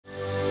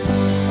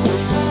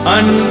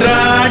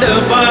அன்றாட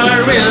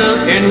வாழ்வில்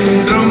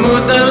என்று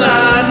முதல்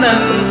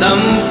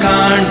ஆனந்தம்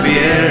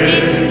காண்பீர்.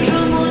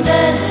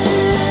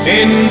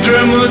 இன்று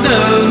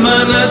முதல்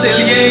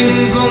மனதில்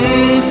எங்கும்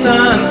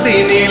சாந்தி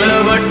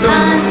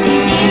நிலவட்டும்.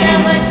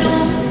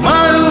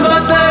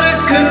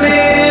 மாறுவதற்கு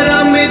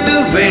நேரம்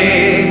இதுவே,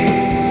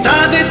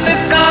 சாதித்து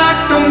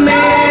காட்டும்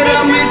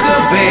நேரம்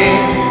இதுவே.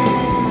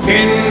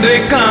 இன்று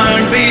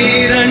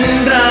காண்பீர்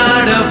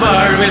அன்றாட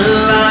வாழ்வில்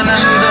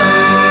ஆனந்தம்.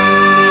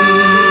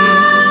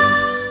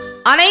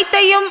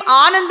 அனைத்தையும்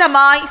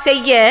ஆனந்தமாய்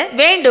செய்ய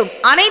வேண்டும்.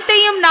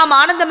 அனைத்தையும் நாம்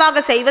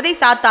ஆனந்தமாக செய்வதை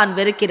சாத்தான்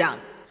வெறுக்கிறான்.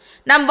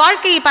 நம்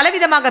வாழ்க்கையை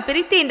பலவிதமாக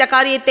பிரித்து இந்த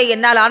காரியத்தை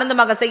என்னால்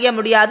ஆனந்தமாக செய்ய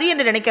முடியாது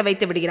என்று நினைக்க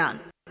வைத்து விடுகிறான்.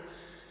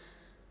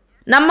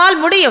 நம்மால்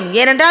முடியும்.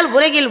 ஏனென்றால்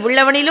உலகில்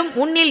உள்ளவனிலும்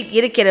உன்னில்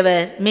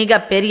இருக்கிறவர் மிக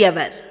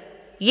பெரியவர்.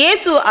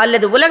 இயேசு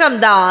அல்லது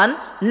உலகம்தான்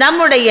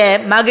நம்முடைய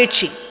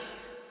மகிழ்ச்சி.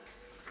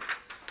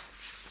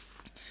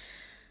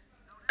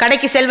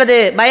 கடைக்கு செல்வது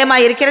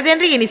பயமாய் இருக்கிறது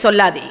என்று இனி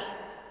சொல்லாதே.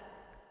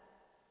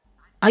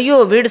 ஐயோ,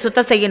 வீடு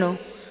சுத்தம் செய்யணும்.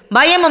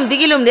 பயமும்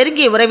திகிலும்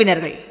நெருங்கிய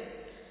உறவினர்கள்.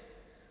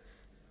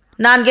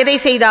 நான் எதை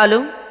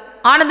செய்தாலும்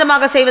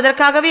ஆனந்தமாக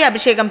செய்வதற்காகவே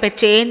அபிஷேகம்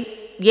பெற்றேன்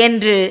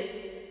என்று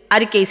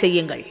அறிக்கை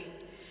செய்யுங்கள்.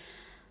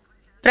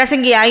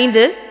 பிரசங்கி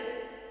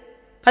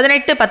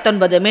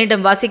 5:18-19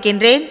 மீண்டும்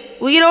வாசிக்கின்றேன்.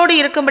 உயிரோடு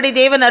இருக்கும்படி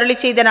தேவன் அருளி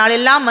செய்த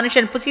நாளெல்லாம்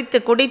மனுஷன் புசித்து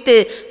குடித்து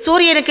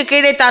சூரியனுக்கு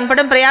கீழே தான்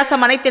படும்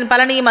பிரயாசம் அனைத்தின்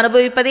பலனையும்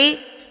அனுபவிப்பதே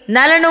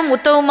நலனும்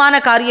உத்தமமான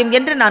காரியம்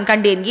என்று நான்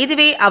கண்டேன்.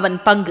 இதுவே அவன்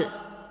பங்கு.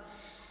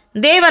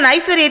 தேவன்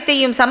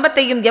ஐஸ்வர்யத்தையும்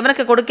சம்பத்தையும்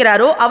எவனுக்கு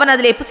கொடுக்கிறாரோ அவன்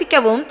அதிலே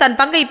புசிக்கவும் தன்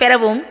பங்கை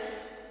பெறவும்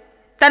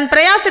தன்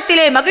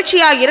பிரயாசத்திலே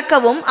மகிழ்ச்சியாய்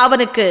இருக்கவும்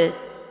அவனுக்கு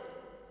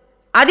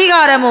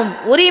அதிகாரமும்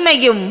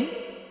உரிமையும்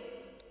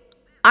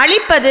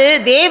அளிப்பது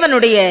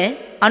தேவனுடைய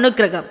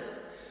அனுக்கிரகம்.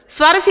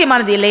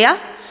 சுவாரஸ்யமானது இல்லையா?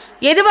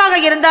 எதுவாக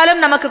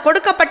இருந்தாலும் நமக்கு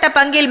கொடுக்கப்பட்ட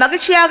பங்கில்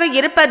மகிழ்ச்சியாக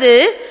இருப்பது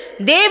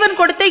தேவன்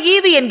கொடுத்த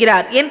ஈவு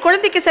என்கிறார். என்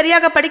குழந்தைக்கு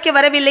சரியாக படிக்க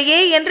வரவில்லையே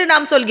என்று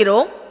நாம்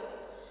சொல்கிறோம்.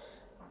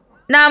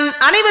 நாம்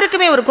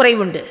அனைவருக்குமே ஒரு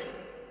குறைவுண்டு.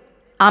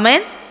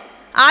 ஆமென்.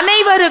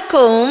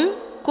 அனைவருக்கும்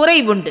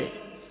குறைவுண்டு.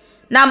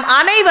 நாம்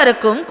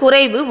அனைவருக்கும்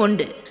குறைவு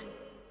உண்டு.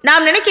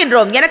 நாம்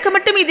நினைக்கின்றோம் எனக்கு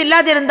மட்டும் இது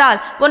இல்லாதிருந்தால்.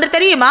 ஒன்று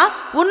தெரியுமா?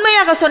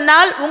 உண்மையாக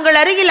சொன்னால் உங்கள்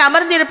அருகில்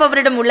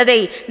அமர்ந்திருப்பவரிடம் உள்ளதை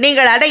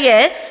நீங்கள் அடைய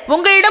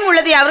உங்களிடம்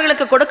உள்ளதை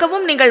அவர்களுக்கு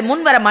கொடுக்கவும் நீங்கள்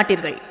முன் வர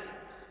மாட்டீர்கள்.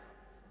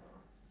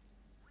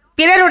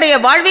 பிறருடைய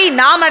வாழ்வை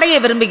நாம் அடைய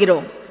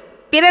விரும்புகிறோம்.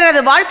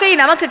 பிறரது வாழ்க்கை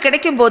நமக்கு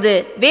கிடைக்கும் போது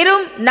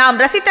வெறும் நாம்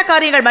ரசித்த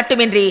காரியங்கள்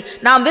மட்டுமின்றி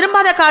நாம்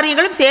விரும்பாத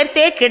காரியங்களும்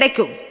சேர்த்தே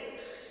கிடைக்கும்.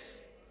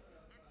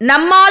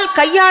 நம்மால்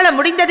கையாள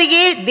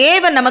முடிந்ததையே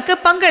தேவன் நமக்கு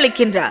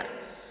பங்களிக்கின்றார்.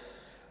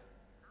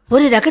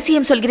 ஒரு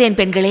ரகசியம் சொல்கிறேன்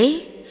பெண்களே,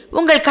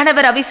 உங்கள்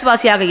கணவர்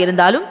அவிசுவாசியாக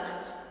இருந்தாலும்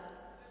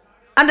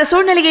அந்த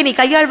சூழ்நிலையை நீ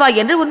கையாள்வாய்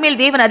என்று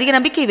உண்மையில் தேவன் அதிக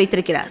நம்பிக்கை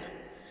வைத்திருக்கிறார்.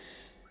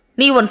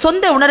 நீ உன்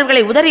சொந்த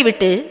உணர்வுகளை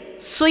உதறிவிட்டு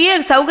சுய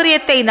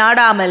சௌகரியத்தை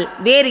நாடாமல்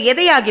வேறு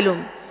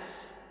எதையாகிலும்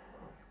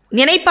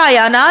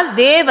நினைப்பாயானால்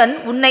தேவன்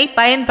உன்னை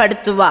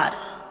பயன்படுத்துவார்.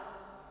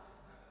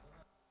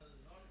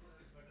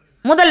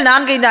 முதல்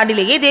 4-5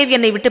 ஆண்டிலேயே தேவி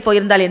என்னை விட்டு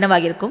போயிருந்தால்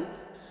என்னவாக இருக்கும்?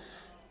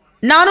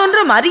 நான்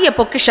ஒன்றும் அரிய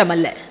பொக்கிஷம்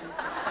அல்ல.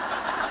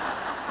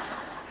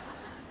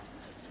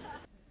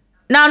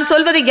 நான்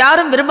சொல்வதை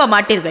யாரும் விரும்ப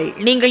மாட்டீர்கள்.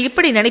 நீங்கள்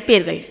இப்படி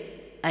நினைப்பீர்கள்,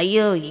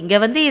 ஐயோ இங்க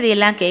வந்து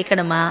இதையெல்லாம்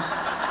கேட்கணுமா?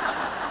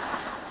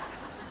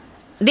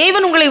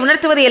 தேவன் உங்களை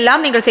உணர்த்துவதை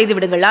எல்லாம் நீங்கள் செய்து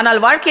விடுங்கள். ஆனால்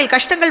வாழ்க்கையில்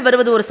கஷ்டங்கள்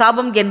வருவது ஒரு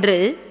சாபம் என்று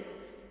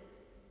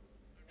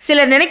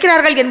சிலர்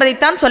நினைக்கிறார்கள்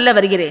என்பதைத்தான் சொல்ல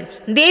வருகிறேன்.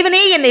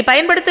 தேவனே என்னை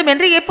பயன்படுத்தும்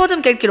என்று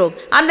எப்போதும் கேட்கிறோம்.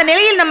 அந்த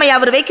நிலையில் நம்மை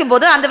அவர் வைக்கும்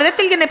போது அந்த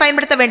விதத்தில் என்னை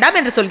பயன்படுத்த வேண்டாம்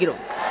என்று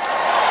சொல்கிறோம்.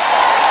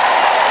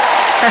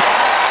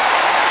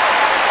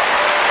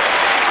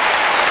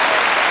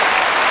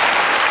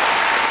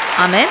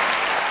 ஆமென்.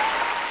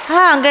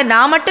 அங்க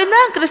நான்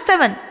மட்டும்தான்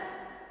கிறிஸ்தவன்,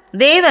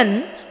 தேவன்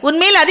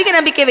உன்மேல் அதிக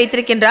நம்பிக்கை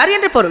வைத்திருக்கின்றார்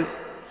என்று பொருள்.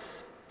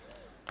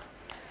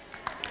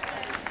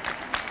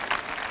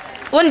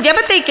 உன்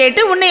ஜெபத்தை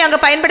கேட்டு உன்னை அங்கு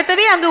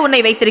பயன்படுத்தவே அங்கு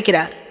உன்னை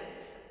வைத்திருக்கிறார்.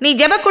 நீ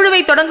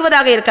ஜெபக்குழுவை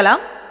தொடங்குவதாக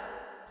இருக்கலாம்.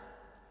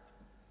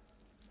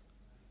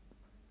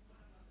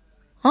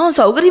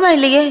 சௌகரியமா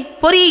இல்லையே.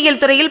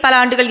 பொறியியல் துறையில் பல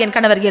ஆண்டுகள் என்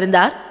கணவர்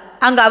இருந்தார்.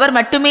 அங்கு அவர்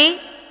மட்டுமே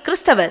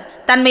கிறிஸ்தவர்.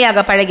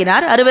 தன்மையாக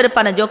பழகினார்.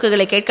 அருவருப்பான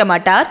ஜோக்குகளை கேட்க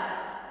மாட்டார்.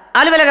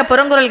 அலுவலக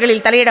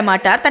புறங்குரல்களில் தலையிட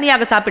மாட்டார்.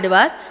 தனியாக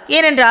சாப்பிடுவார்.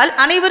 ஏனென்றால்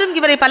அனைவரும்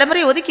இவரை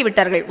பலமுறை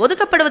ஒதுக்கிவிட்டார்கள்.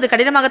 ஒதுக்கப்படுவது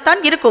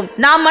கடினமாகத்தான் இருக்கும்.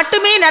 நாம்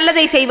மட்டுமே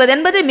நல்லதை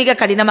செய்வதென்பது மிக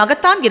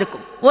கடினமாகத்தான்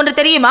இருக்கும். ஒன்று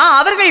தெரியுமா?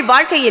 அவர்கள்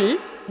வாழ்க்கையில்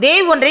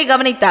தேவ் ஒன்றை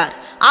கவனித்தார்.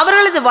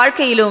 அவர்களது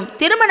வாழ்க்கையிலும்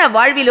திருமண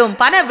வாழ்விலும்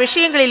பண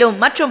விஷயங்களிலும்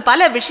மற்றும்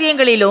பல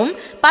விஷயங்களிலும்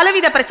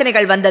பலவித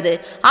பிரச்சனைகள் வந்தது.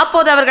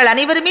 அப்போது அவர்கள்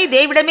அனைவருமே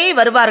தேவிடமே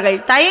வருவார்கள்,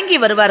 தயங்கி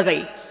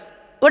வருவார்கள்.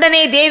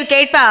 உடனே தேவ்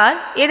கேட்பார்,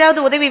 ஏதாவது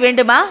உதவி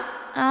வேண்டுமா?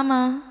 ஆமா,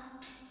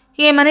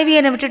 என் மனைவி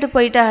என்னை விட்டுட்டு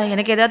போயிட்டா,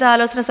 எனக்கு ஏதாவது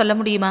ஆலோசனை சொல்ல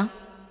முடியுமா?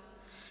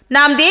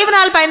 நாம்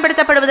தேவனால்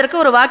பயன்படுத்தப்படுவதற்கு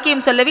ஒரு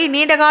வாக்கியம் சொல்லவே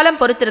நீண்ட காலம்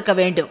பொறுத்திருக்க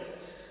வேண்டும்.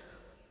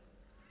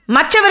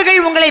 மற்றவர்கள்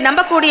உங்களை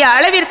நம்பக்கூடிய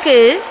அளவிற்கு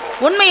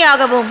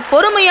உண்மையாகவும்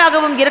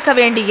பொறுமையாகவும் இருக்க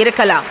வேண்டி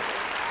இருக்கலாம்.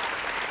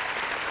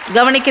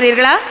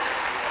 கவனிக்கிறீர்களா?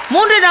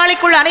 3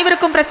 நாளைக்குள்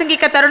அனைவருக்கும்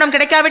பிரசங்கிக்க தருணம்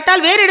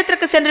கிடைக்காவிட்டால் வேறு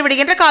இடத்திற்கு சென்று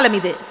விடுகின்ற காலம்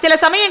இது. சில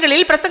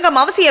சமயங்களில் பிரசங்கம்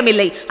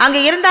அவசியமில்லை, அங்கு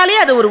இருந்தாலே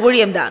அது ஒரு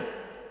ஊழியம்தான்.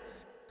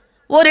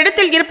 ஒரு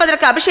இடத்தில்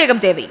இருப்பதற்கு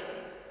அபிஷேகம் தேவை.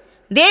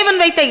 தேவன்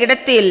வைத்த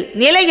இடத்தில்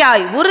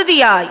நிலையாய்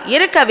உறுதியாய்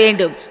இருக்க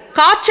வேண்டும்.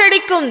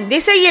 காற்றடிக்கும்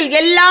திசையில்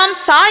எல்லாம்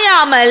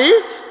சாயாமல்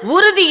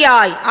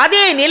உறுதியாய்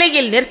அதே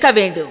நிலையில் நிற்க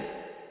வேண்டும்.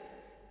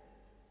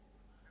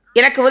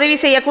 எனக்கு உதவி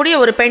செய்யக்கூடிய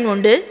ஒரு பெண்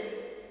உண்டு,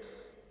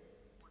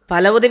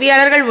 பல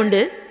உதவியாளர்கள்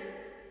உண்டு.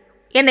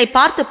 என்னை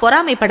பார்த்து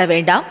பொறாமைப்பட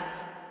வேண்டாம்.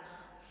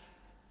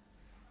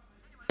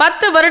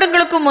 10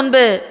 வருடங்களுக்கு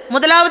முன்பு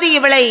முதலாவது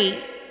இவளை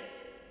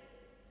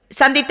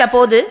சந்தித்த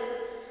போது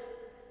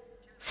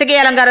சிகை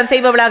அலங்காரம்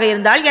செய்பவளாக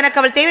இருந்தால் எனக்கு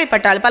அவள்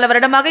தேவைப்பட்டாள். பல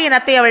வருடமாக என்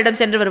அத்தை அவளிடம்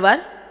சென்று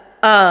வருவார்.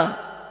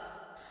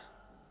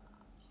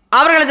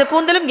 அவர்களது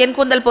கூந்தலும் என்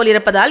கூந்தல் போல்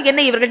இருப்பதால்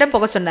என்னை இவர்களிடம்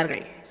போக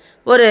சொன்னார்கள்.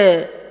 ஒரு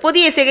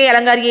புதிய சிகை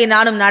அலங்காரியை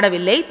நானும்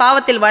நாடவில்லை.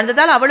 பாவத்தில்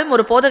வாழ்ந்ததால் அவளும்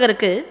ஒரு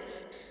போதகருக்கு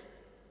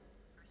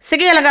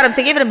சிகை அலங்காரம்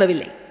செய்ய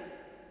விரும்பவில்லை.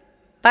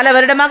 பல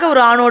வருடமாக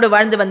ஒரு ஆணோடு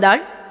வாழ்ந்து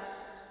வந்தாள்.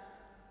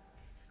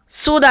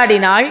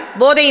 சூதாடினாள்,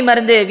 போதை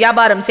மருந்து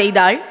வியாபாரம்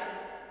செய்தாள்.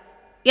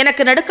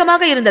 எனக்கு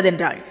நடுக்கமாக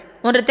இருந்ததென்றாள்.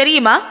 ஒன்று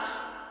தெரியுமா,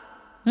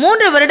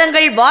 3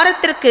 வருடங்கள்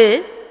வாரத்திற்கு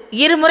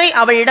 2 முறை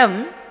அவளிடம்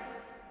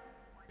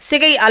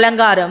சிகை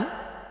அலங்காரம்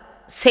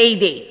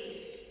செய்தேன்.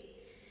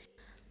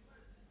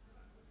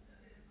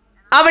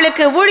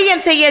 அவளுக்கு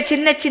ஊழியம் செய்ய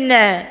சின்ன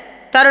சின்ன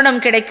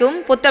தருணம் கிடைக்கும்.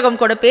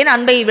 புத்தகம் கொடுப்பேன்,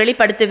 அன்பை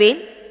வெளிப்படுத்துவேன்.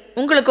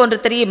 உங்களுக்கு ஒன்று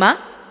தெரியுமா,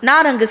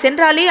 நான் அங்கு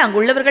சென்றாலே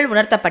அங்குள்ளவர்கள்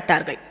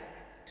உணர்த்தப்பட்டார்கள்.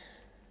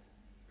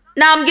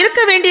 நாம்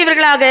இருக்க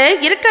வேண்டியவர்களாக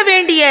இருக்க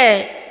வேண்டிய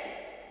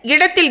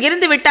இடத்தில்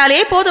இருந்து விட்டாலே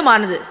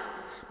போதுமானது.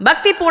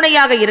 பக்தி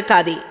பூனையாக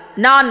இருக்காதே,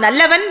 நான்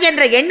நல்லவன்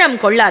என்ற எண்ணம்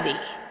கொள்ளாதே.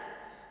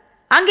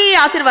 அங்கேயே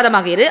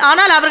ஆசீர்வாதமாக இரு,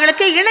 ஆனால்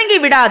அவர்களுக்கு இணங்கி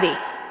விடாதே.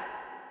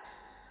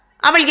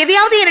 அவள்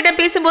எதையாவது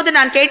என்னிடம் பேசும்போது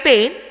நான்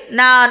கேட்பேன்,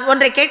 நான்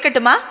ஒன்றை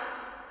கேட்கட்டுமா?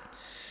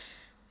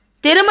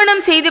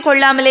 திருமணம் செய்து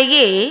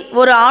கொள்ளாமலேயே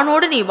ஒரு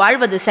ஆணோடு நீ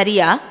வாழ்வது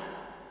சரியா?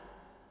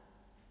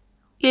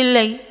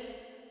 இல்லை.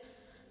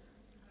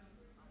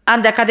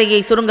 அந்த கதையை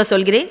சுருங்க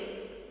சொல்கிறேன்.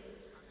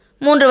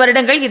 3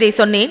 வருடங்கள் இதை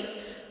சொன்னேன்.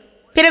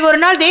 பிறகு ஒரு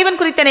நாள் தேவன்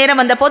குறித்த நேரம்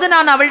வந்தபோது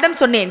நான் அவளிடம்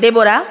சொன்னேன்,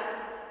 டேபோரா,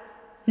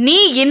 நீ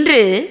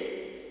இன்று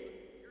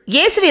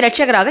இயேசுவை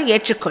இரட்சகராக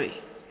ஏற்றுக்கொள்.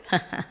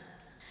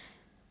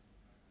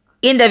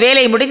 இந்த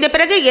வேலை முடிந்த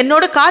பிறகு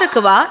என்னோடு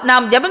காருக்கு வா,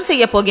 நாம் ஜெபம்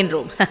செய்ய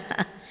போகின்றோம்.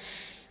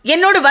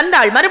 என்னோடு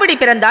வந்தாள், மறுபடி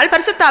பிறந்தாள்,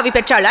 பரிசுத்த ஆவி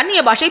பெற்றாள்,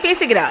 அந்நிய பாஷை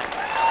பேசுகிறாள்.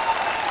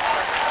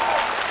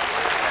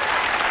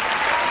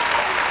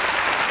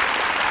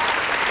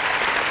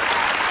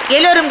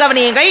 எல்லோரும்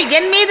கவனியுங்கள்.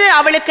 என் மீது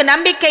அவளுக்கு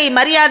நம்பிக்கை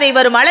மரியாதை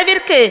வரும்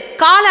அளவிற்கு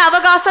கால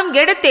அவகாசம்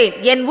எடுத்தேன்.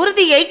 என்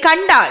உறுதியை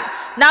கண்டாள்.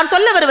 நான்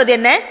சொல்ல வருவது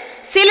என்ன,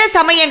 சில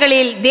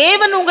சமயங்களில்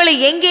தேவன் உங்களை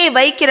எங்கே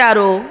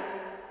வைக்கிறாரோ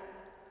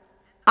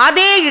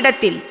அதே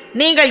இடத்தில்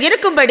நீங்கள்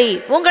இருக்கும்படி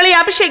உங்களை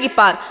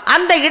அபிஷேகிப்பார்.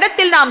 அந்த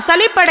இடத்தில் நாம்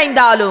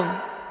சலிப்படைந்தாலும்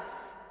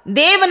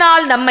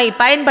தேவனால் நம்மை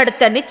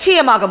பயன்படுத்த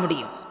நிச்சயமாக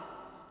முடியும்.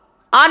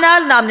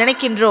 ஆனால் நாம்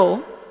நினைக்கின்றோம்,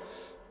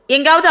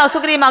 எங்காவது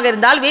அசௌகரியமாக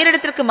இருந்தால் வேறு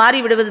இடத்திற்கு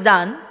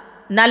மாறிவிடுவதுதான்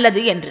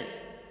நல்லது என்று.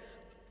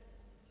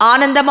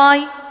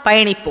 ஆனந்தமாய்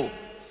பயணிப்போம்.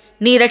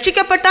 நீ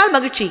ரட்சிக்கப்பட்டால்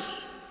மகிழ்ச்சி,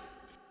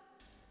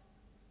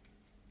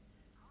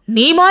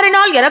 நீ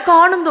மாறினால் எனக்கு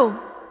ஆனந்தம்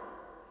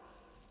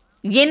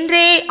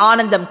என்றே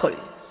ஆனந்தம் கொள்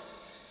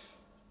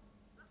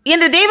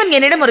என்று தேவன்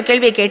என்னிடம் ஒரு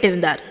கேள்வியை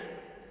கேட்டிருந்தார்.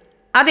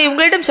 அதை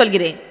உங்களிடம்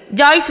சொல்கிறேன்.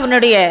 ஜாய்ஸ்,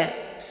 உன்னுடைய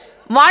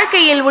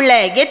வாழ்க்கையில் உள்ள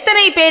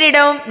எத்தனை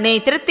பேரிடம் நீ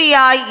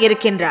திருப்தியாய்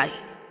இருக்கின்றாய்?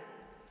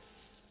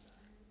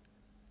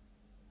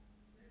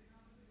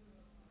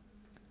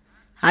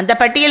 அந்த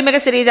பட்டியல் மிக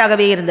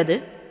சிறியதாகவே இருந்தது.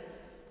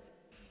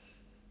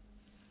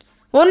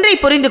 ஒன்றை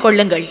புரிந்து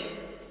கொள்ளுங்கள்,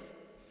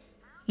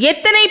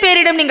 எத்தனை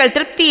பேரிடம் நீங்கள்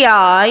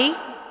திருப்தியாய்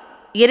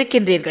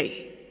இருக்கின்றீர்கள்?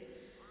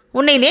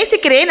 உன்னை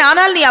நேசிக்கிறேன்,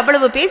 ஆனால் நீ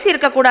அவ்வளவு பேசி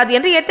இருக்கக்கூடாது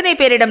என்று எத்தனை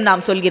பேரிடம்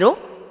நாம் சொல்கிறோம்?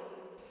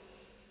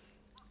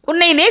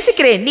 உன்னை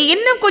நேசிக்கிறேன், நீ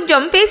இன்னும்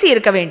கொஞ்சம் பேசி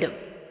இருக்க வேண்டும்,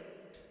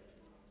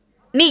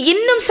 நீ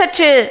இன்னும்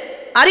சற்று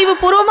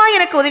அறிவுபூர்வமாய்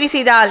எனக்கு உதவி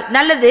செய்தால்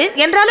நல்லது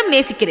என்றாலும்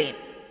நேசிக்கிறேன்.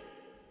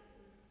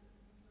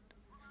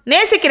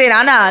 நேசிக்கிறேன்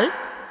ஆனால்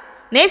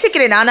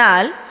நேசிக்கிறேன்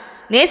ஆனால்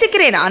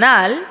நேசிக்கிறேன்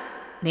ஆனால்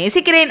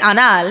நேசிக்கிறேன்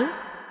ஆனால்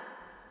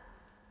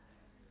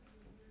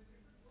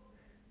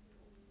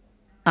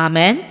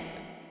ஆமென்.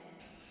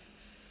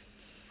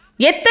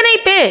 எத்தனை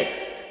பேர்?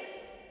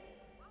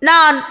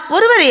 நான்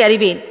ஒருவரை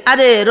அறிவேன்,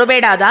 அது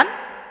ரொபேடா தான்.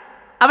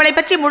 அவளை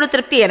பற்றி முழு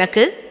திருப்தி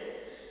எனக்கு.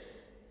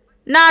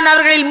 நான்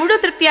அவர்களில் முழு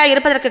திருப்தியாக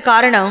இருப்பதற்கு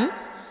காரணம்,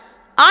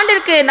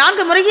 ஆண்டிற்கு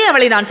 4 முறையே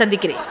அவளை நான்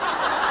சந்திக்கிறேன்.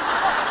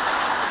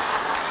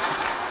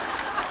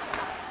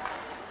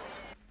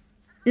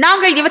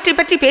 நாங்கள் இவற்றை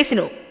பற்றி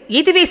பேசினோம்.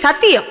 இதுவே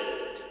சத்தியம்.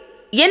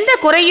 எந்த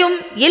குறையும்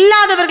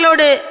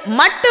இல்லாதவர்களோடு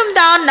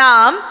மட்டும்தான்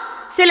நாம்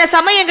சில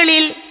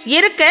சமயங்களில்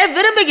இருக்க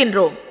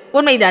விரும்புகின்றோம்.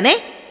 உண்மைதானே?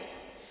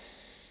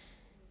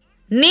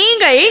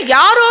 நீங்கள்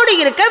யாரோடு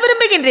இருக்க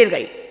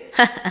விரும்புகின்றீர்கள்?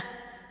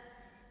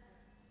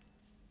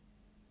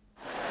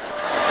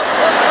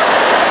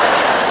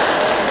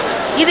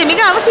 இது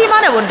மிக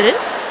அவசியமான ஒன்று.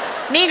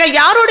 நீங்கள்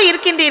யாரோடு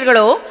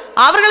இருக்கின்றீர்களோ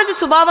அவர்களது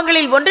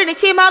சுபாவங்களில் ஒன்று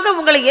நிச்சயமாக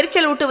உங்களை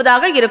எரிச்சல்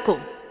ஊட்டுவதாக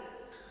இருக்கும்.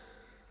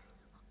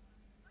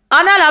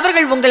 ஆனால்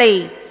அவர்கள் உங்களை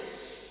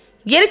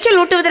எரிச்சல்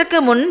ஊட்டுவதற்கு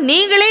முன்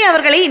நீங்களே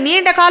அவர்களை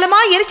நீண்ட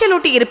காலமாக எரிச்சல்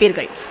ஊட்டி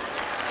இருப்பீர்கள்.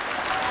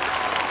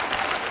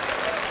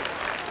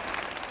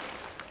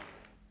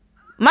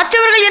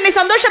 மற்றவர்கள் என்னை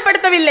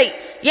சந்தோஷப்படுத்தவில்லை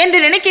என்று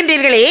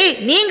நினைக்கின்றீர்களே,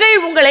 நீங்கள்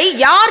உங்களை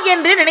யார்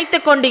என்று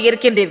நினைத்துக் கொண்டு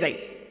இருக்கின்றீர்கள்.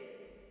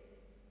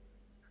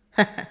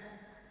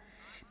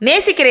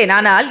 நேசிக்கிறேன்,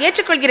 ஆனால்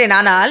ஏற்றுக்கொள்கிறேன்,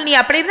 ஆனால் நீ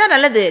அப்படி இருந்தா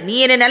நல்லது, நீ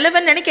என்னை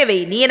நல்லவன் நினைக்கவே,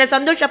 நீ என்னை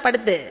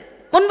சந்தோஷப்படுத்து.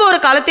 முன்பு ஒரு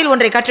காலத்தில்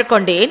ஒன்றை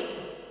கற்றுக்கொண்டேன்,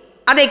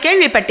 அதை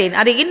கேள்விப்பட்டேன்,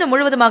 அதை இன்னும்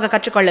முழுவதுமாக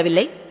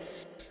கற்றுக்கொள்ளவில்லை.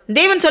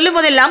 தேவன் சொல்லும்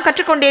போதெல்லாம்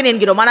கற்றுக்கொண்டேன்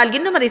என்கிறோம், ஆனால்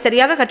இன்னும் அதை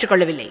சரியாக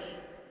கற்றுக்கொள்ளவில்லை.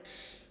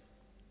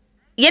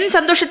 என்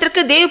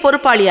சந்தோஷத்திற்கு தேவ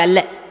பொறுப்பாளி அல்ல,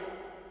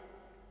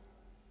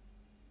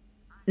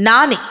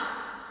 நானே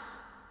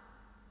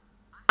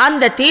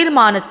அந்த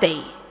தீர்மானத்தை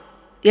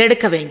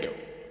எடுக்க வேண்டும்.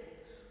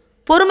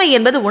 பொறுமை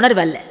என்பது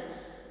உணர்வல்ல,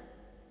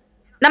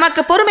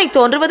 நமக்கு பொறுமை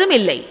தோன்றுவதும்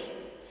இல்லை.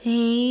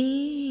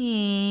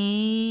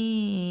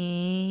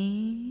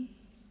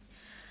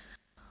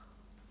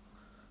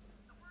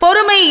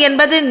 பொறுமை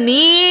என்பது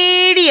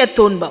நீடிய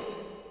துன்பம்.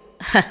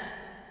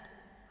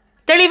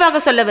 தெளிவாக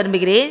சொல்ல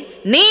விரும்புகிறேன்,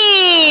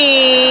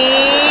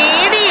 நீடிய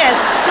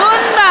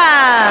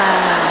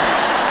துன்பம்.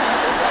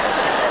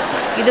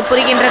 இது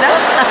புரிகின்றதா?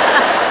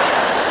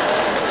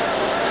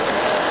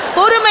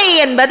 பொறுமை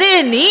என்பது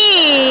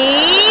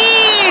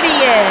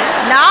நீடிய,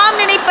 நாம்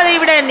நினைப்பதை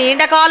விட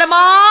நீண்ட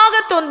காலமாக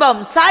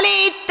துன்பம்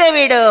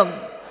சலித்துவிடும்.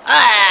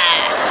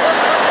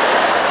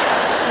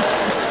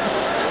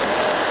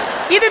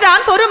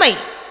 இதுதான் பொறுமை.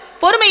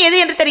 பொறுமை எது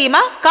என்று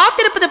தெரியுமா?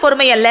 காத்திருப்பது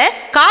பொறுமை அல்ல,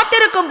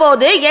 காத்திருக்கும்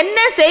போது என்ன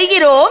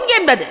செய்கிறோம்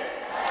என்பது.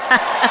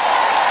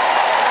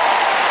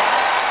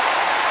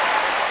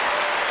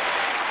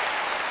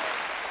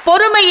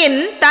 பொறுமையின்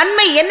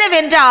தன்மை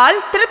என்னவென்றால்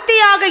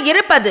திருப்தியாக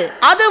இருப்பது.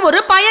 அது ஒரு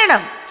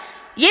பயணம்.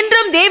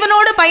 இன்றும்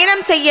தேவனோடு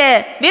பயணம் செய்ய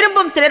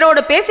விரும்பும்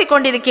சிலரோடு பேசிக்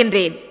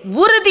கொண்டிருக்கின்றேன்.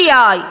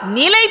 உறுதியாய்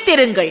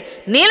நிலைத்திருங்கள்,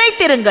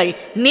 நிலைத்திருங்கள்,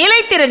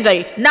 நிலைத்திருங்கள்.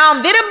 நாம்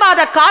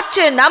விரும்பாத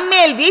காற்று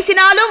நம்மேல்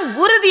வீசினாலும்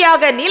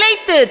உறுதியாக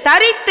நிலைத்து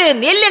தரித்து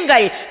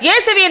நில்லுங்கள்.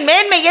 இயேசுவின்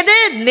மேன்மை எது?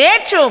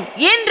 நேற்றும்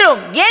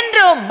இன்றும்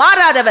என்றும்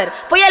மாறாதவர்.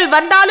 புயல்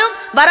வந்தாலும்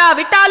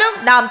வராவிட்டாலும்,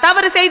 நாம்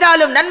தவறு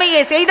செய்தாலும்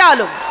நன்மையை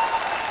செய்தாலும்,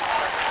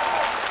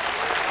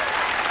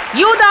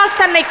 யூதாஸ்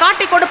தன்னை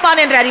காட்டிக் கொடுப்பான்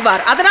என்று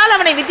அறிவார், அதனால்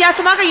அவனை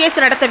வித்தியாசமாக இயேசு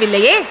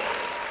நடத்தவில்லையே.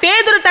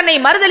 பேதுரு தன்னை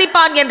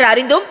மறுதலிப்பான் என்று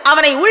அறிந்தும்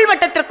அவனை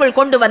உள்வட்டத்திற்குள்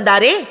கொண்டு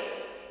வந்தாரே.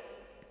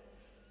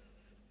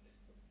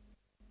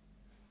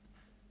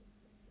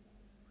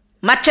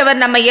 மற்றவர்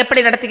நம்மை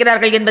எப்படி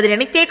நடத்துகிறார்கள் என்பதை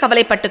நினைத்தே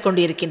கவலைப்பட்டுக்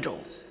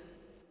கொண்டிருக்கின்றோம்.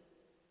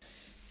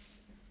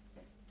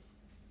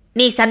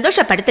 நீ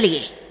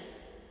சந்தோஷப்படுத்தலையே,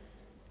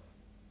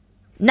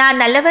 நான்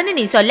நல்லவன்னு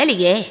நீ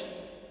சொல்லலையே,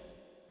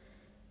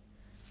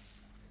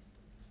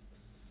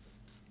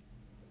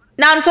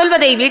 நான்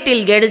சொல்வதை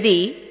வீட்டில் எழுதி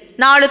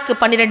நாளுக்கு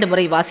 12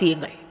 முறை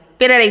வாசியுங்கள்.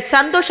 பிறரை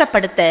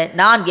சந்தோஷப்படுத்த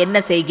நான் என்ன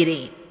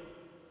செய்கிறேன்?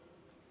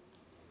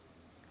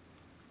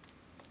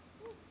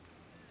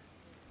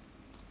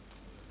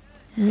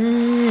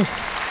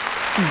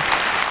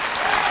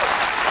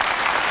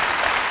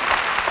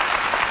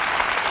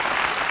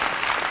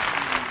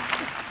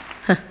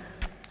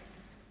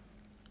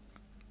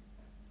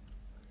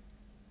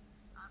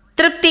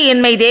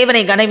 திருப்தியின்மை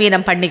தேவனை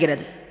கனவீனம்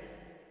பண்ணுகிறது.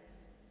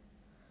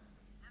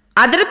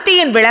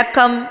 அதிருப்தியின்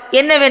விளக்கம்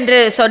என்னவென்று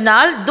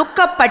சொன்னால்,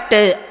 துக்கப்பட்டு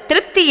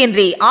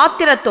திருப்தியின்றி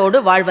ஆத்திரத்தோடு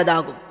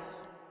வாழ்வதாகும்.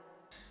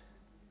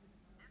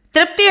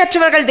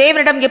 திருப்தியற்றவர்கள்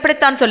தேவனிடம்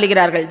எப்படித்தான்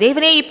சொல்லுகிறார்கள்,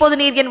 தேவனே இப்போது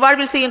நீர் என்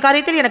வாழ்வில் செய்யும்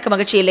காரியத்தில் எனக்கு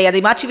மகிழ்ச்சி இல்லை,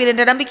 அதை மாற்றுவீர்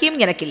என்ற நம்பிக்கையும்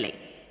எனக்கு இல்லை.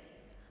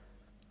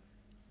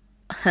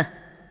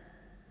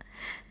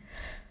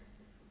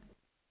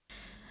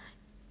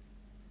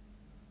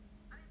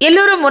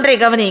 எல்லோரும் ஒன்றை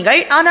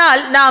கவனியுங்கள்,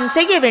 ஆனால் நாம்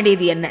செய்ய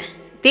வேண்டியது என்ன?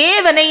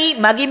 தேவனை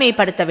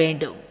மகிமைப்படுத்த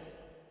வேண்டும்.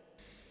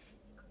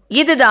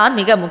 இதுதான்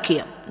மிக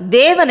முக்கியம்.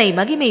 தேவனை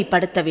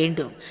மகிமைப்படுத்த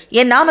வேண்டும்.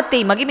 என் நாமத்தை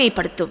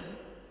மகிமைப்படுத்தும்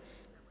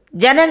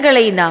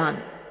ஜனங்களை நான்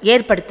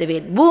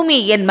ஏற்படுத்துவேன், பூமி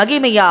என்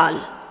மகிமையால்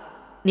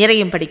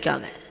நிறையும்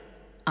படிக்காக.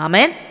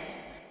 ஆமென்.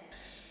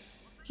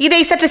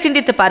 இதை சற்று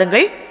சிந்தித்து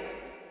பாருங்கள்.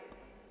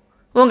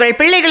 உங்கள்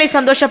பிள்ளைகளை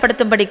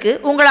சந்தோஷப்படுத்தும்படிக்கு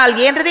உங்களால்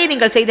இயன்றதை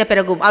நீங்கள் செய்த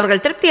பிறகும்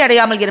அவர்கள் திருப்தி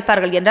அடையாமல்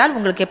இருப்பார்கள் என்றால்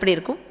உங்களுக்கு எப்படி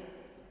இருக்கும்?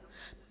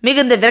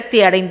 மிகுந்த விரக்தி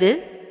அடைந்து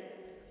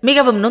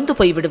மிகவும் நொந்து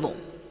போய்விடுவோம்.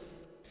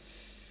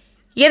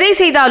 எதை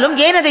செய்தாலும்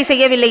ஏன் அதை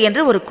செய்யவில்லை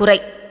என்று ஒரு குறை,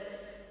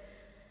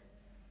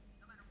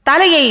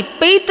 தலையை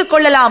பேய்த்து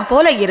கொள்ளலாம்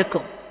போல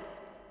இருக்கும்.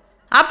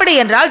 அப்படி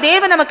என்றால்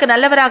தேவன் நமக்கு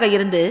நல்லவராக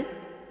இருந்து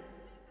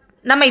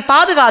நம்மை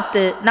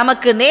பாதுகாத்து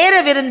நமக்கு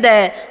நேரவிருந்த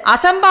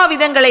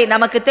அசம்பாவிதங்களை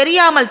நமக்கு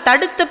தெரியாமல்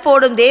தடுத்து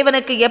போடும்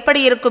தேவனுக்கு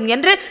எப்படி இருக்கும்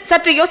என்று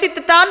சற்று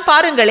யோசித்துத்தான்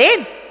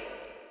பாருங்களேன்.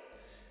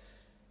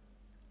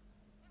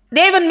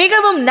 தேவன்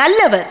மிகவும்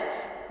நல்லவர்,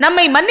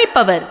 நம்மை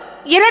மன்னிப்பவர்,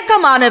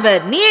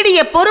 இரக்கமானவர்,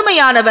 நீடிய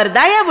பொறுமையானவர்,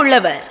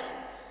 தயவுள்ளவர்.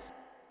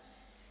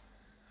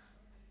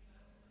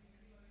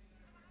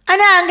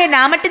 ஆனா அங்க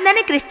நான்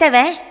மட்டும்தானே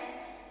கிறிஸ்தவன்,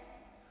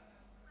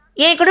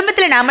 என்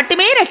குடும்பத்தில் நான்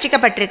மட்டுமே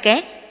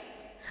ரட்சிக்கப்பட்டிருக்கேன்.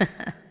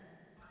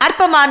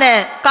 அற்பமான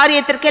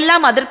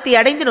காரியத்திற்கெல்லாம் அதிருப்தி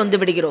அடைந்து நொந்து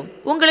விடுகிறோம்.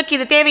 உங்களுக்கு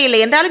இது தேவையில்லை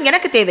என்றாலும்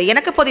எனக்கு தேவை,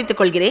 எனக்கு போதித்துக்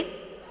கொள்கிறேன்.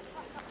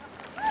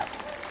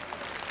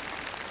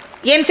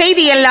 என்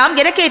செய்தி எல்லாம்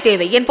எனக்கே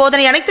தேவை, என்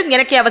போதனை அனைத்தும்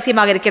எனக்கே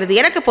அவசியமாக இருக்கிறது,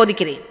 எனக்கு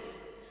போதிக்கிறேன்.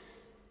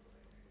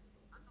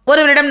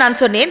 ஒருவரிடம் நான்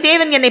சொன்னேன்,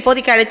 தேவன் என்னை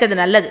போதிக்க அழைத்தது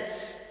நல்லது.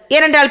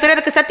 ஏனென்றால்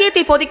பிறருக்கு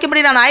சத்தியத்தை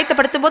போதிக்கும்படி நான்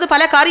ஆயத்தப்படுத்தும் போது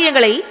பல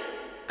காரியங்களை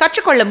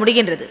கற்றுக்கொள்ள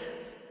முடிகின்றது.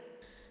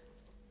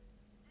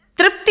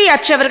 திருப்தி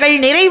அற்றவர்கள்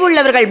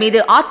நிறைவுள்ளவர்கள் மீது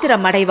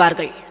ஆத்திரம்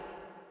அடைவார்கள்.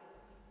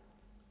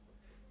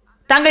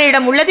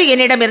 தங்களிடம் உள்ளது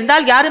என்னிடம்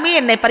இருந்தால் யாருமே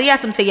என்னை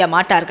பரியாசம் செய்ய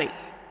மாட்டார்கள்.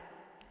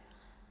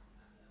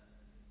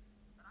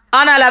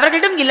 ஆனால்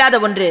அவர்களிடம் இல்லாத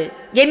ஒன்று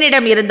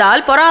என்னிடம்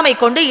இருந்தால் பொறாமை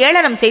கொண்டு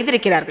ஏளனம்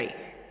செய்திருக்கிறார்கள்.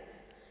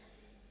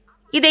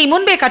 இதை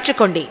முன்பே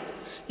கற்றுக்கொண்டேன்.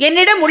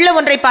 என்னிடம் உள்ள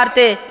ஒன்றை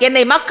பார்த்து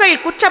என்னை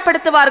மக்கள்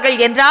குற்றப்படுத்துவார்கள்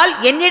என்றால்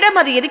என்னிடம்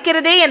அது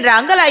இருக்கிறதே என்ற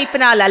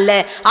அங்கலாய்ப்பினால் அல்ல,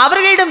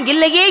 அவர்களிடம்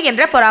இல்லையே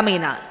என்ற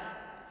பொறாமையினால்.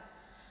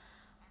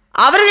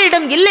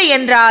 அவர்களிடம் இல்லை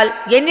என்றால்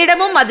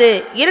என்னிடமும் அது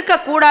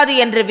இருக்கக்கூடாது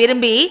என்று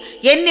விரும்பி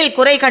என்னில்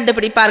குறை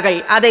கண்டுபிடிப்பார்கள்.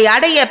 அதை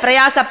அடைய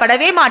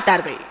பிரயாசப்படவே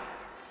மாட்டார்கள்.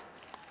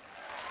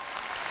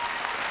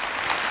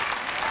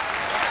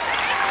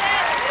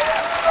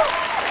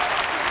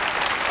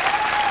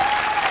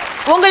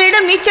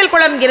 உங்களிடம் நீச்சல்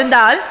குளம்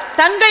இருந்தால்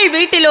தங்கள்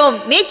வீட்டிலும்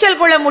நீச்சல்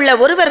குளம் உள்ள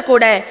ஒருவர்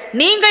கூட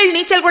நீங்கள்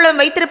நீச்சல் குளம்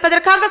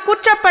வைத்திருப்பதற்காக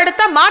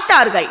குற்றப்படுத்த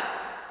மாட்டார்கள்.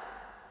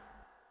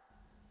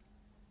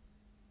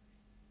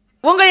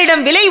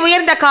 உங்களிடம் விலை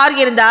உயர்ந்த கார்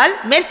இருந்தால்,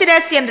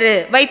 மெர்சிடஸ் என்று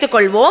வைத்துக்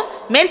கொள்வோம்,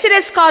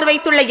 மெர்சிடஸ் கார்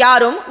வைத்துள்ள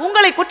யாரும்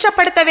உங்களை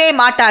குற்றப்படுத்தவே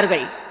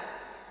மாட்டார்கள்.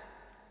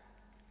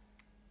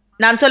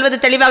 நான் சொல்வது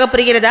தெளிவாக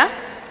புரிகிறதா?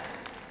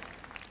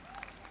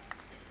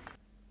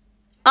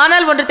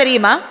 ஆனால் ஒன்று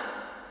தெரியுமா?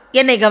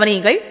 என்னை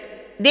கவனியுங்கள்.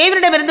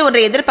 தேவனிடமிருந்து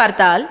ஒன்றை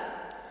எதிர்பார்த்தால்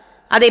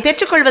அதை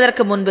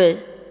பெற்றுக்கொள்வதற்கு முன்பு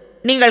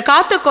நீங்கள்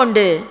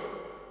காத்துக்கொண்டு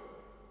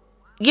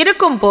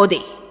இருக்கும்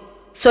போதே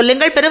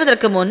சொல்லுங்கள்,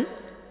 பெறுவதற்கு முன்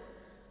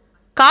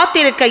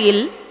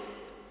காத்திருக்கையில்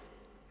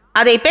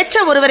அதை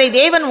பெற்ற ஒருவரை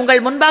தேவன் உங்கள்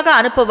முன்பாக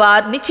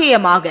அனுப்புவார்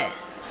நிச்சயமாக.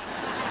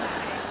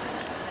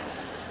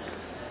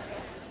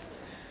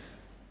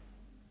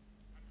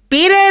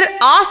 பிறர்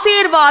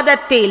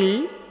ஆசீர்வாதத்தில்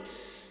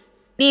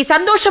நீ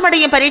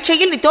சந்தோஷமடையும்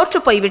பரீட்சையில் நீ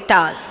தோற்று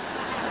போய்விட்டால்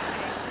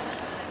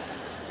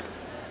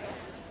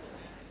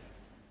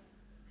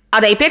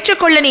அதை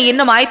பெற்றுக்கொள்ள நீ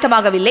இன்னும்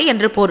ஆயத்தமாகவில்லை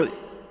என்று பொருள்.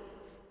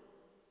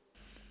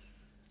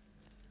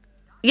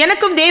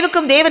 எனக்கும்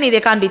தேவன் இதை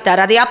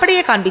காண்பித்தார், அதை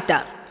அப்படியே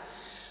காண்பித்தார்.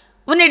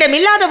 உன்னிடம்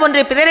இல்லாத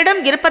ஒன்று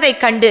பிறரிடம் இருப்பதைக்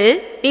கண்டு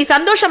நீ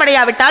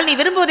சந்தோஷமடையாவிட்டால் நீ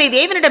விரும்புவதை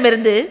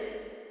தேவனிடமிருந்து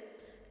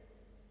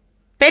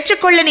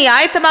பெற்றுக்கொள்ள நீ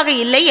ஆயத்தமாக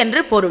இல்லை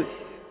என்று பொருள்.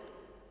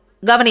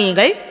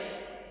 கவனியுங்கள்.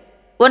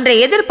 ஒன்றை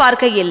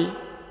எதிர்பார்க்கையில்,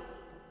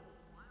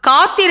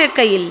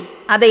 காத்திருக்கையில்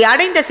அதை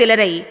அடைந்த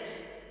சிலரை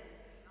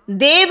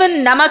தேவன்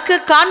நமக்கு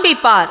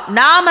காண்பிப்பார்.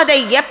 நாம் அதை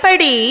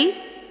எப்படி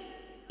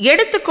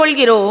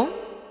எடுத்துக்கொள்கிறோம்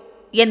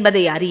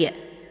என்பதை அறிய.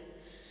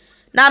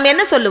 நாம்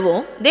என்ன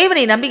சொல்லுவோம்?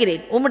 தேவனை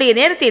நம்புகிறேன், உம்முடைய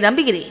நேரத்தை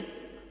நம்புகிறேன்,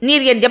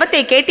 நீர் என்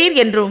ஜெபத்தை கேட்டீர்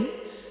என்றும்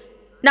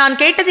நான்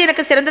கேட்டது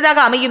எனக்கு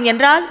சிறந்ததாக அமையும்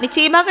என்றால்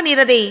நிச்சயமாக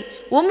நீர் அதை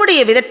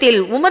உம்முடைய விதத்தில்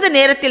உமது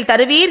நேரத்தில்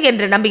தருவீர்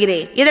என்று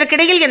நம்புகிறேன்.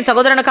 இதற்கிடையில் என்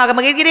சகோதரனுக்காக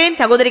மகிழ்கிறேன்,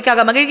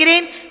 சகோதரிக்காக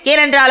மகிழ்கிறேன்.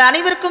 ஏனென்றால்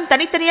அனைவருக்கும்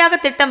தனித்தனியாக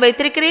திட்டம்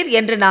வைத்திருக்கிறீர்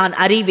என்று நான்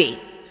அறிவேன்.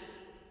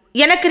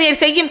 எனக்கு நீர்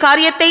செய்யும்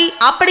காரியத்தை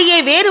அப்படியே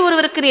வேறு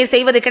ஒருவருக்கு நீர்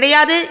செய்வது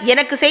கிடையாது.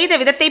 எனக்கு செய்த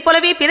விதத்தை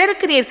போலவே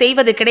பிறருக்கு நீர்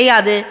செய்வது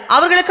கிடையாது.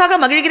 அவர்களுக்காக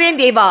மகிழ்கிறேன்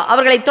தேவா.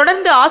 அவர்களை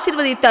தொடர்ந்து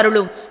ஆசீர்வதித்து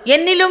அருளும்.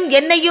 என்னிலும்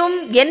என்னையும்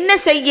என்ன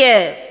செய்ய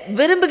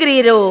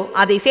விரும்புகிறீரோ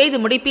அதை செய்து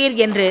முடிப்பீர்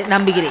என்று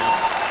நம்புகிறேன்.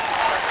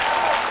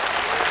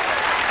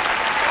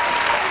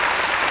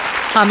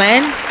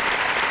 ஆமென்.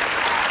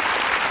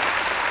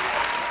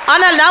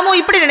 ஆனால் நாமும்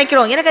இப்படி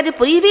நினைக்கிறோம், எனக்கு அது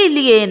புரியவே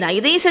இல்லையே, நான்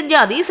இதையும்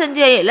செஞ்சேன் அதையும்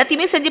செஞ்சேன்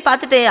எல்லாத்தையுமே செஞ்சு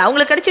பார்த்துட்டேன்,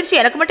 அவங்களுக்கு கிடைச்சிருச்சு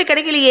எனக்கு மட்டும்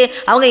கிடைக்கலையே,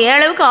 அவங்க ஏன்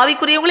அளவுக்கு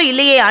ஆவிக்குரியவங்களும்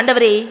இல்லையே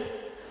ஆண்டவரே.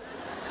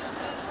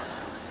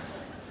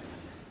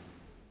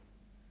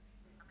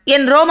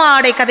 என் ரோமா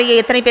ஆடை கதையை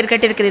எத்தனை பேர்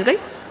கேட்டிருக்கிறீர்கள்?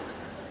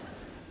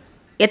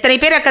 எத்தனை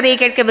பேர் அக்கதையை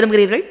கேட்க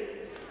விரும்புகிறீர்கள்?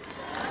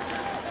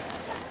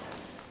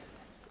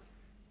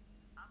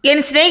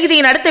 என்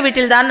சிநேகிதியின் அடுத்த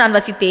வீட்டில் தான் நான்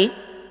வசித்தேன்.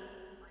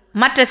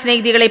 மற்ற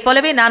சிநேகிதிகளைப்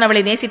போலவே நான்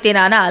அவளை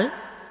நேசித்தேன். ஆனால்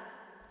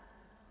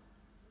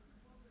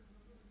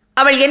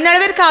அவள்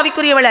என்னளவிற்கு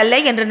ஆவிக்குரியவள் அல்ல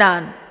என்று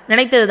நான்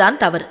நினைத்ததுதான்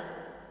தவறு.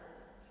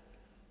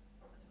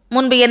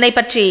 முன்பு என்னை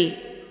பற்றி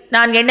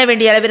நான் எண்ண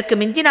வேண்டிய அளவிற்கு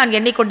மிஞ்சி நான்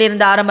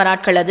எண்ணிக்கொண்டிருந்த ஆரம்ப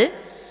நாட்கள் அது.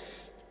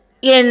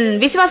 என்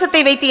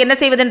விசுவாசத்தை வைத்து என்ன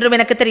செய்வதென்றும்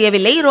எனக்கு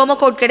தெரியவில்லை.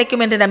 ரோமோகோட்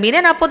கிடைக்கும் என்று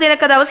நம்பினேன். அப்போது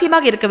எனக்கு அது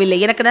அவசியமாக இருக்கவில்லை.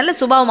 எனக்கு நல்ல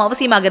சுபாவம்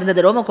அவசியமாக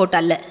இருந்தது, ரோமோகோட்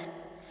அல்ல.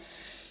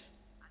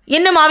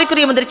 இன்னும்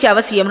ஆவிக்குரிய முதிர்ச்சி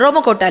அவசியம்,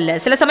 ரோமோகோட் அல்ல.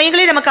 சில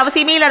சமயங்களில் நமக்கு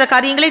அவசியமே இல்லாத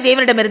காரியங்களை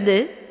தேவனிடமிருந்து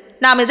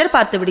நாம்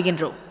எதிர்பார்த்து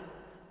விடுகின்றோம்.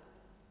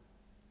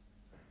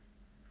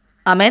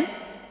 ஆமென்.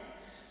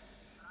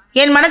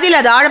 என் மனதில்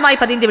அது ஆழமாய்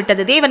பதிந்து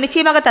விட்டது. தேவன்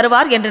நிச்சயமாக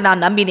தருவார் என்று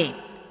நான் நம்பினேன்.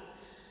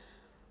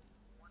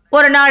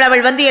 ஒரு நாள்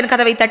அவள் வந்து என்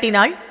கதவை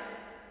தட்டினாள்.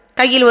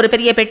 கையில் ஒரு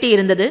பெரிய பெட்டி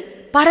இருந்தது.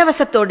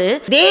 பரவசத்தோடு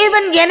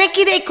தேவன்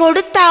எனக்கு இதை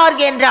கொடுத்தார்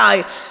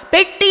என்றாள்.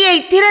 பெட்டியை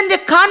திறந்து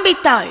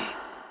காண்பித்தாள்.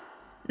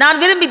 நான்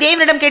விரும்பி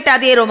தேவனிடம் கேட்ட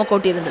அதே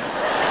ரோமோகோட் இருந்தது.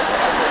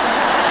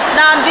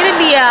 நான்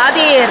விரும்பிய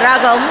அதே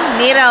ரகம்,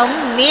 நிறம்,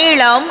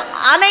 நீளம்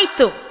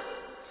அனைத்தும்.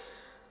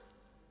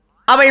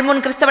 அவள்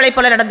முன் கிறிஸ்தவளைப்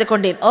போல நடந்து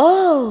கொண்டேன். ஓ,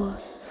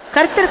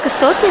 கர்த்தருக்கு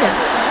ஸ்தோத்திரம்.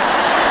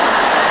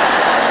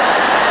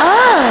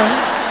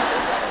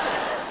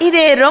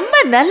 இது ரொம்ப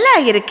நல்லா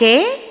இருக்கே.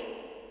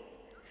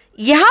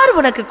 யார்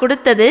உனக்கு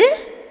கொடுத்தது?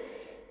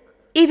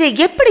 இது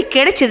எப்படி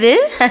கிடைச்சது?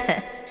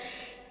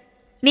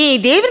 நீ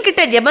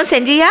தேவன்கிட்ட ஜெபம்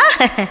செஞ்சியா?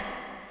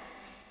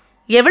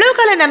 எவ்வளவு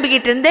காலம்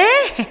நம்பிக்கிட்டு இருந்தே?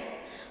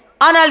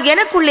 ஆனால்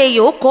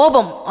எனக்குள்ளேயோ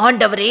கோபம்.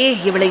 ஆண்டவரே,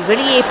 இவளை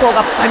வெளியே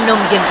போக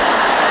பண்ணும் என்று.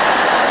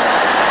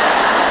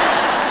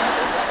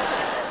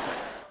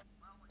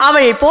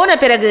 அவள் போன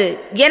பிறகு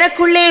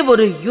எனக்குள்ளே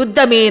ஒரு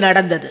யுத்தமே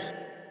நடந்தது.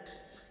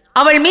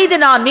 அவள் மீது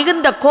நான்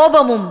மிகுந்த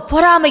கோபமும்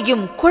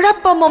பொறாமையும்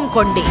குழப்பமும்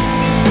கொண்டேன்.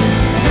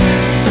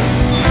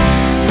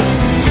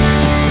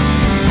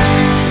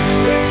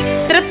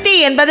 திருப்தி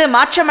என்பது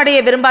மாற்றமடைய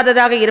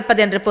விரும்பாததாக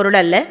இருப்பது என்று பொருள்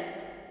அல்ல.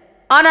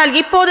 ஆனால்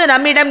இப்போது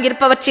நம்மிடம்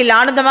இருப்பவற்றில்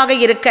ஆனந்தமாக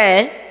இருக்க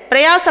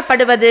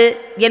பிரயாசப்படுவது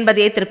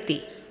என்பதே திருப்தி.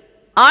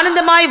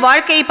 ஆனந்தமாய்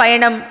வாழ்க்கை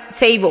பயணம்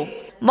செய்வோம்.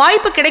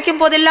 வாய்ப்பு கிடைக்கும்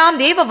போதெல்லாம்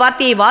தேவ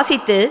வார்த்தையை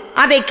வாசித்து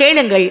அதை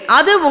கேளுங்கள்.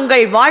 அது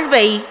உங்கள்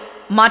வாழ்வை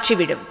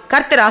மாற்றிவிடும்.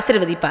 கர்த்தர்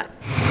ஆசீர்வதிப்பார்.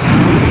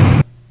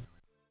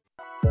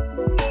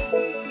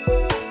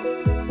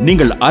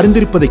 நீங்கள்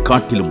அறிந்திருப்பதை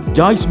காட்டிலும்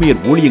ஜாய்ஸ்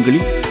மேயர்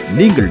ஊழியங்களில்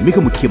நீங்கள் மிக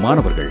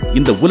முக்கியமானவர்கள்.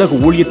 இந்த உலக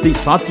ஊழியத்தை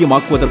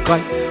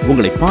சாத்தியமாக்குவதற்காய்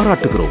உங்களை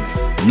பாராட்டுகிறோம்.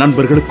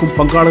 நண்பர்களுக்கும்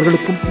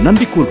பங்காளர்களுக்கும்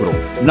நன்றி கூறுகிறோம்.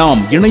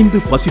 நாம் இணைந்து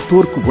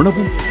பசித்தோர்க்கு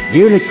உணவும்,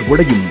 ஏழைக்கு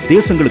உடையும்,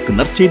 தேசங்களுக்கு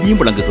நற்செய்தியும்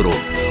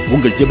வழங்குகிறோம்.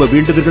 உங்கள் ஜெப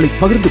வேண்டுதல்களை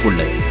பகிர்ந்து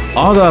கொள்ள,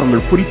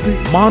 ஆதாரங்கள் குறித்து,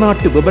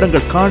 மாநாட்டு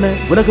விவரங்கள் காண,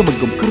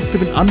 உலகமெங்கும்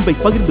கிறிஸ்துவின் அன்பை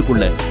பகிர்ந்து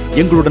கொள்ள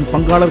எங்களுடன்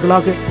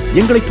பங்காளர்களாக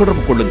எங்களை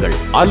தொடர்பு கொள்ளுங்கள்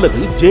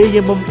அல்லது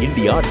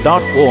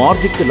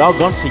jmmindia.org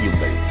லாக் ஆன்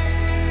செய்யுங்கள்.